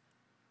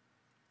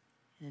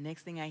 And the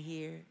next thing I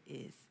hear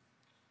is,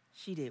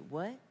 she did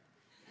what?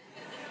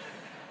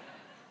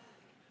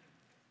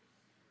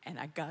 And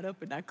I got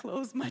up and I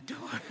closed my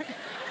door.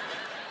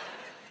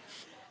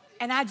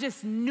 And I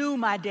just knew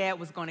my dad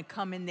was going to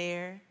come in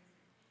there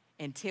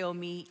and tell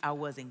me I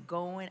wasn't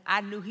going.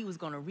 I knew he was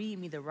going to read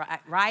me the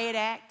riot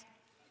act.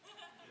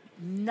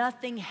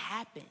 Nothing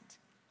happened.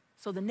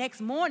 So the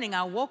next morning,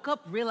 I woke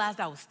up, realized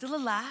I was still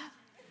alive.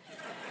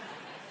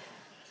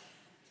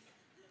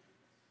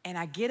 And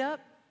I get up,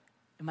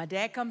 and my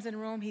dad comes in the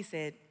room. He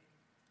said,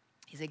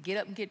 get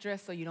up and get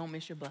dressed so you don't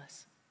miss your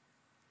bus.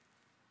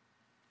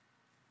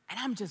 And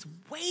I'm just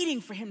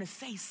waiting for him to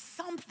say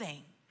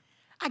something.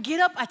 I get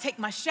up, I take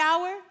my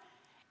shower,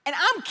 and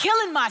I'm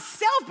killing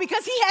myself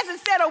because he hasn't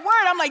said a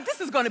word. I'm like,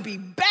 this is going to be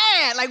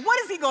bad. Like, what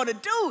is he going to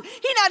do?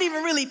 He's not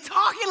even really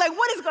talking. Like,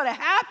 what is going to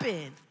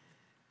happen?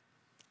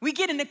 We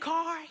get in the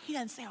car. He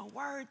doesn't say a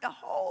word the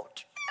whole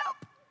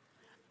trip.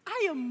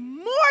 I am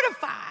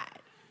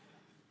mortified.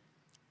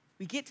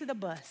 We get to the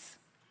bus,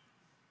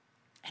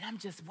 and I'm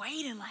just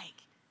waiting like,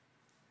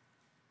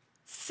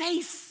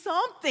 say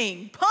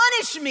something.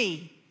 Punish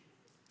me.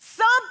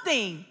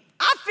 Something.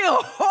 I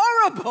feel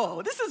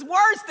horrible. This is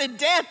worse than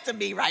death to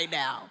me right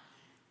now.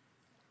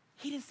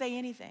 He didn't say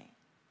anything.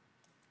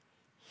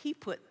 He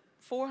put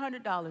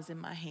 $400 in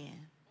my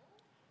hand.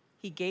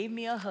 He gave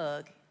me a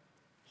hug.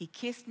 He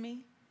kissed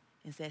me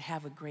and said,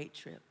 have a great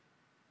trip.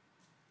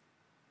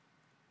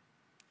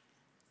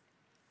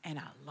 And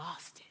I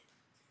lost it.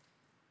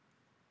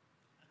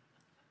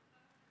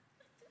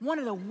 One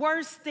of the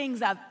worst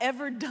things I've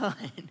ever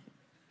done.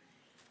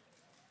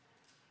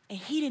 And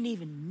he didn't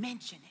even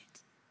mention it.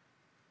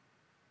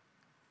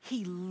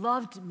 He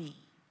loved me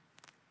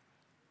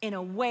in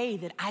a way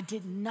that I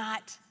did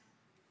not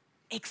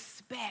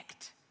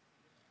expect.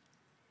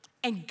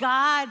 And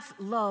God's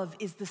love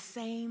is the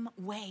same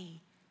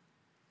way.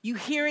 You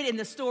hear it in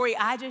the story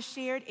I just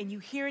shared, and you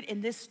hear it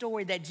in this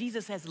story that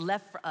Jesus has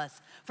left for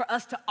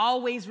us to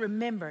always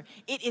remember.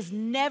 It is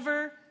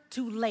never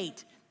too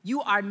late.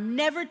 You are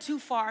never too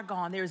far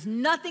gone. There's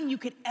nothing you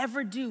could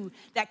ever do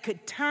that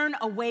could turn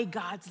away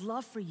God's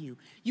love for you.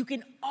 You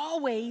can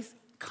always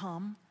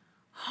come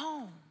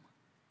home.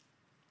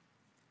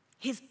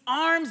 His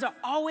arms are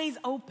always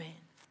open.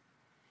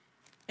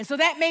 And so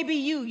that may be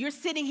you. You're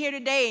sitting here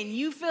today and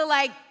you feel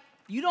like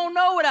you don't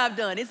know what I've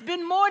done. It's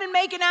been more than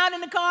making out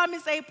in the car,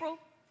 Miss April.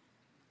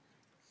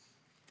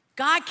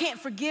 God can't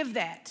forgive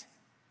that.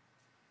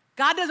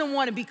 God doesn't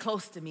want to be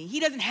close to me. He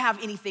doesn't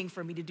have anything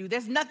for me to do.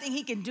 There's nothing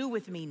he can do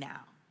with me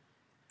now.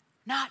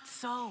 Not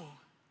so.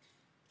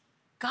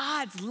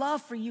 God's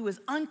love for you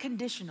is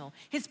unconditional.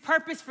 His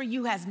purpose for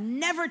you has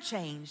never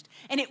changed,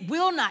 and it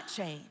will not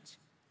change.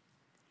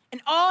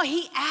 And all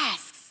he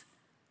asks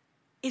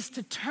is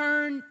to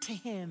turn to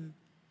him.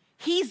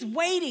 He's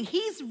waiting.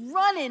 He's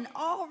running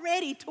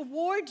already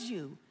towards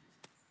you,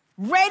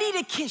 ready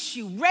to kiss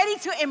you, ready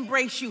to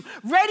embrace you,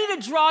 ready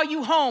to draw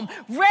you home,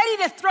 ready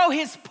to throw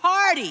his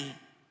party.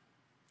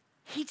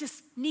 He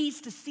just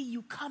needs to see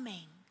you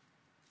coming.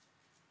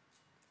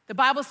 The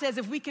Bible says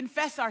if we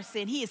confess our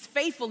sin, he is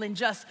faithful and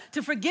just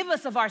to forgive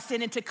us of our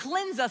sin and to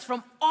cleanse us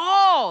from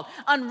all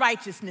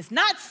unrighteousness.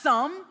 Not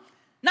some,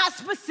 not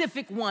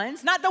specific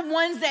ones, not the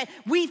ones that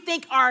we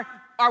think are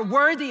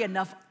worthy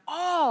enough,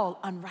 all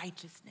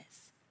unrighteousness.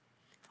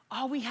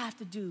 All we have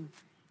to do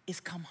is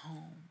come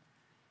home.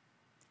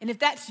 And if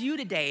that's you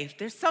today, if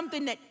there's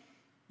something that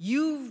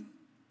you've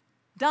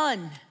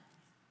done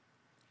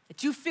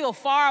that you feel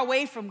far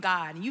away from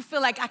God and you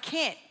feel like I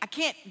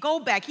can't go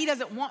back. He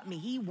doesn't want me.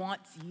 He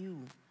wants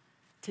you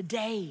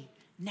today,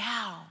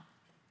 now.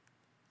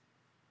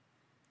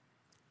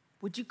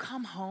 Would you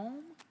come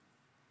home?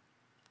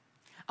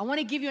 I want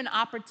to give you an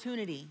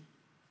opportunity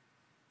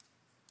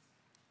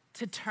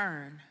to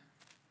turn,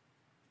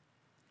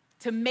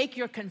 to make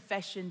your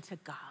confession to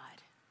God,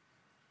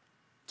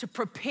 to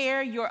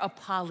prepare your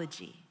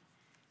apology,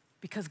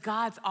 because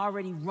God's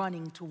already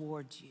running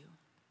towards you.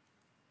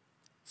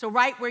 So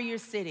right where you're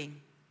sitting,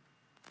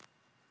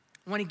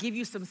 I want to give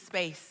you some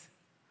space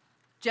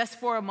just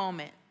for a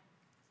moment.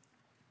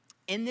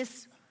 in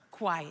this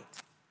quiet,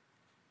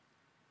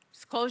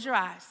 just close your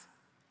eyes.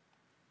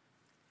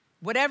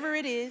 Whatever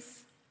it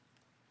is,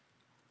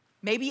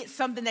 maybe it's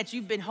something that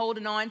you've been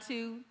holding on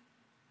to.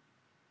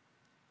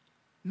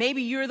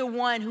 Maybe you're the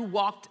one who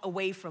walked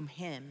away from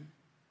him.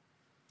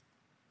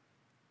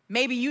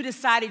 Maybe you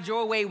decided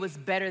your way was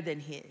better than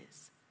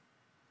his.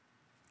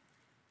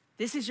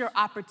 This is your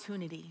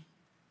opportunity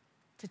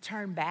to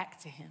turn back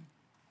to him,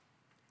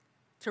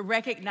 to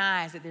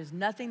recognize that there's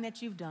nothing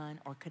that you've done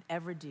or could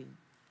ever do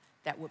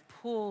that would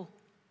pull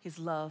his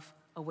love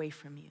away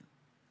from you.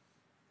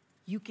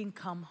 You can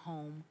come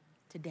home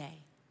today.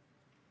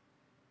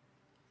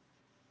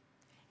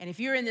 And if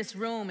you're in this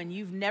room and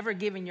you've never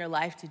given your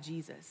life to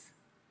Jesus,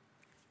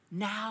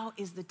 now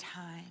is the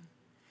time.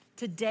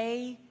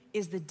 Today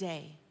is the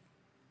day.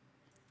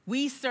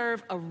 We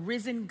serve a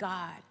risen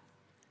God.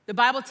 The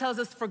Bible tells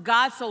us, for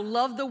God so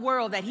loved the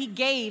world that he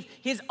gave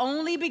his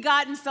only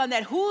begotten Son,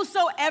 that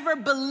whosoever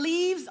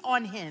believes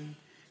on him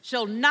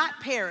shall not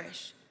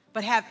perish,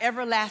 but have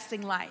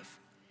everlasting life.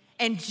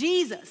 And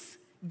Jesus,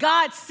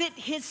 God sent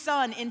his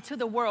Son into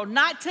the world,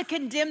 not to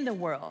condemn the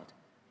world,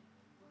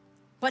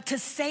 but to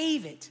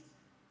save it.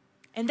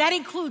 And that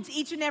includes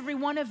each and every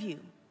one of you.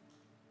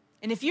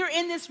 And if you're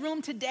in this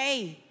room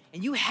today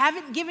and you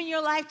haven't given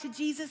your life to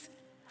Jesus,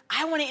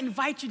 I want to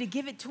invite you to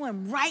give it to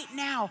him right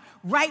now,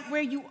 right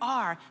where you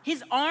are.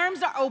 His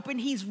arms are open.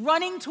 He's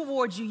running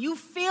towards you. You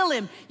feel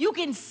him. You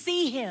can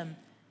see him.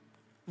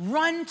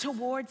 Run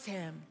towards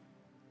him.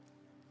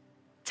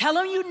 Tell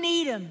him you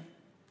need him,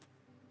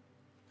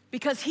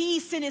 because he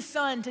sent his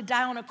Son to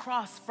die on a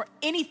cross for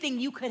anything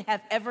you could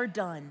have ever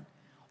done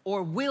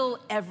or will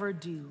ever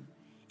do.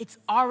 It's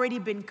already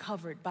been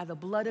covered by the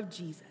blood of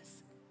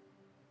Jesus.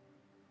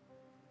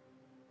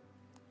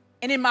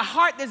 And in my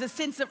heart, there's a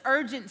sense of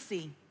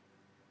urgency,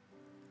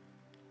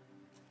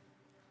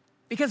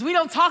 because we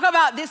don't talk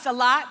about this a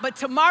lot, but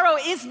tomorrow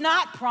is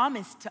not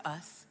promised to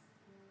us.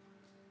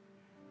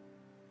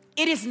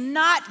 It is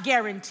not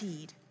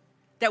guaranteed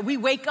that we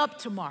wake up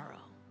tomorrow.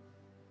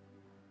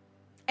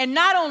 And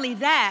not only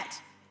that,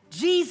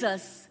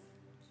 Jesus,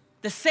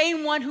 the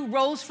same one who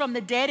rose from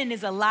the dead and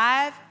is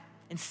alive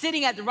and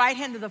sitting at the right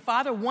hand of the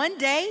Father, one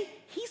day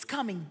he's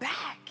coming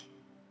back.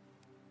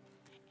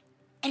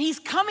 And he's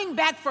coming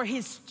back for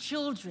his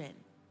children.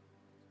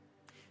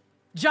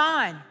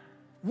 John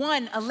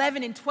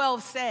 1:11 and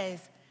 12 says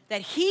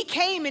that he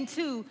came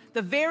into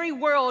the very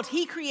world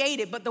he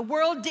created, but the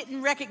world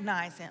didn't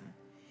recognize him.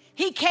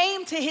 He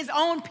came to his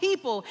own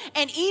people,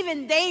 and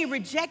even they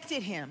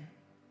rejected him.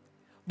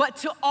 But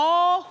to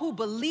all who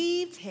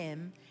believed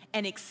him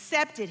and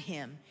accepted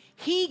him,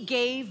 he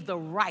gave the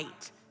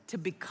right to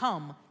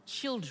become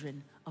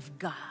children of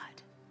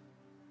God.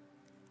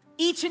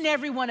 Each and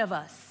every one of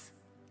us,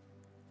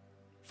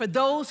 for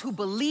those who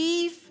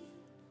believe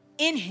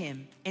in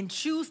him and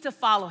choose to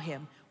follow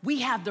him,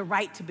 we have the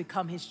right to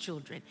become his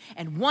children.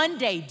 And one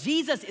day,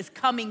 Jesus is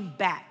coming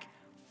back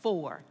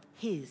for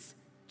his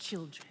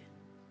children.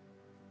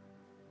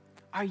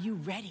 Are you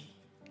ready?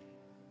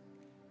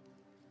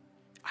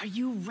 Are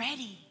you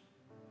ready?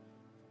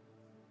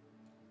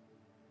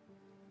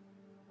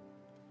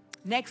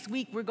 Next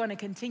week, we're going to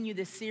continue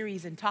this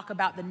series and talk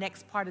about the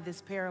next part of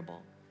this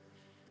parable,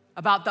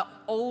 about the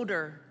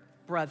older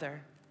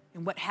brother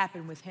and what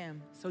happened with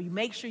him. So you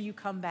make sure you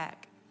come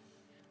back.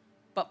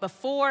 But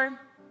before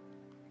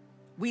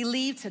we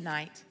leave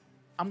tonight,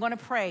 I'm going to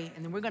pray,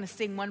 and then we're going to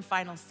sing one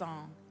final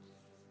song.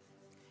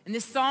 And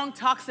this song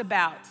talks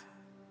about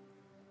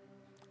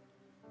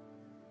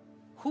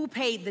who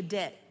paid the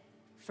debt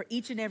for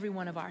each and every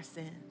one of our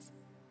sins.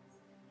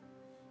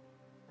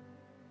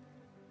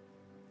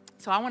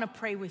 So I want to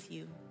pray with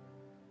you.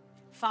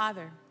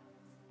 Father,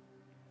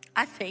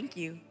 I thank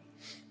you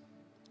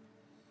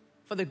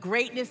for the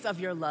greatness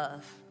of your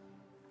love,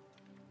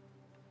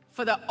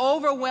 for the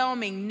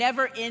overwhelming,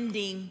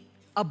 never-ending,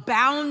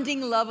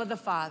 abounding love of the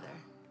Father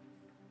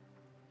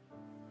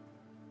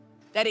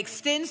that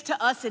extends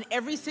to us in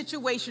every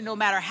situation, no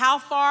matter how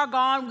far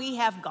gone we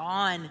have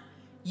gone.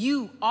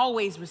 You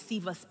always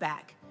receive us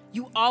back.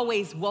 You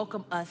always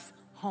welcome us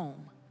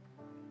home.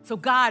 So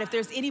God, if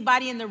there's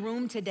anybody in the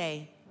room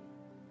today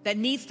that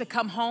needs to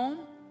come home,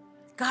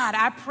 God,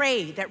 I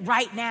pray that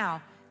right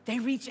now they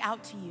reach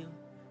out to you,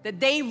 that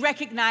they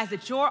recognize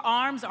that your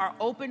arms are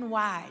open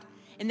wide,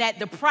 and that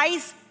the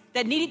price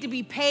that needed to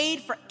be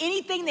paid for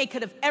anything they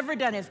could have ever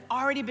done has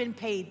already been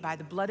paid by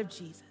the blood of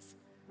Jesus.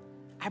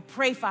 I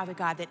pray, Father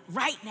God, that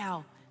right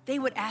now they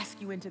would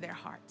ask you into their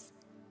hearts.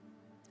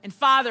 And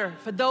Father,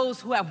 for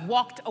those who have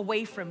walked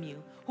away from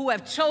you, who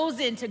have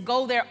chosen to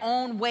go their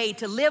own way,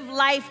 to live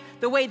life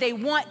the way they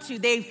want to,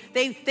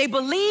 they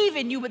believe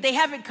in you, but they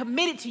haven't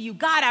committed to you.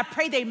 God, I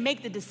pray they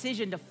make the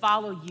decision to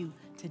follow you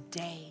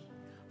today,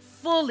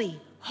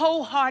 fully,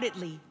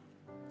 wholeheartedly,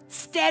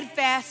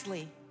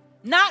 steadfastly,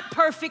 not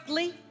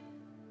perfectly,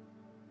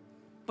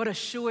 but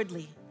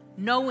assuredly,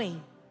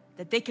 knowing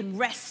that they can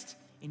rest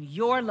in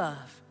your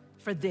love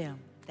for them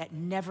that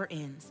never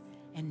ends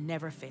and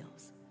never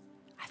fails.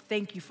 I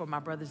thank you for my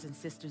brothers and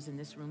sisters in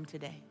this room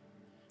today.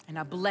 And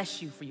I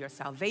bless you for your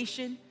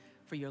salvation,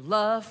 for your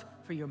love,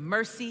 for your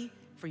mercy,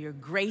 for your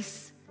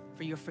grace,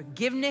 for your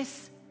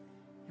forgiveness,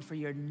 and for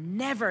your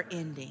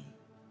never-ending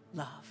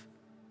love.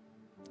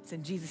 It's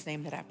in Jesus'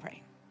 name that I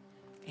pray.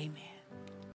 Amen.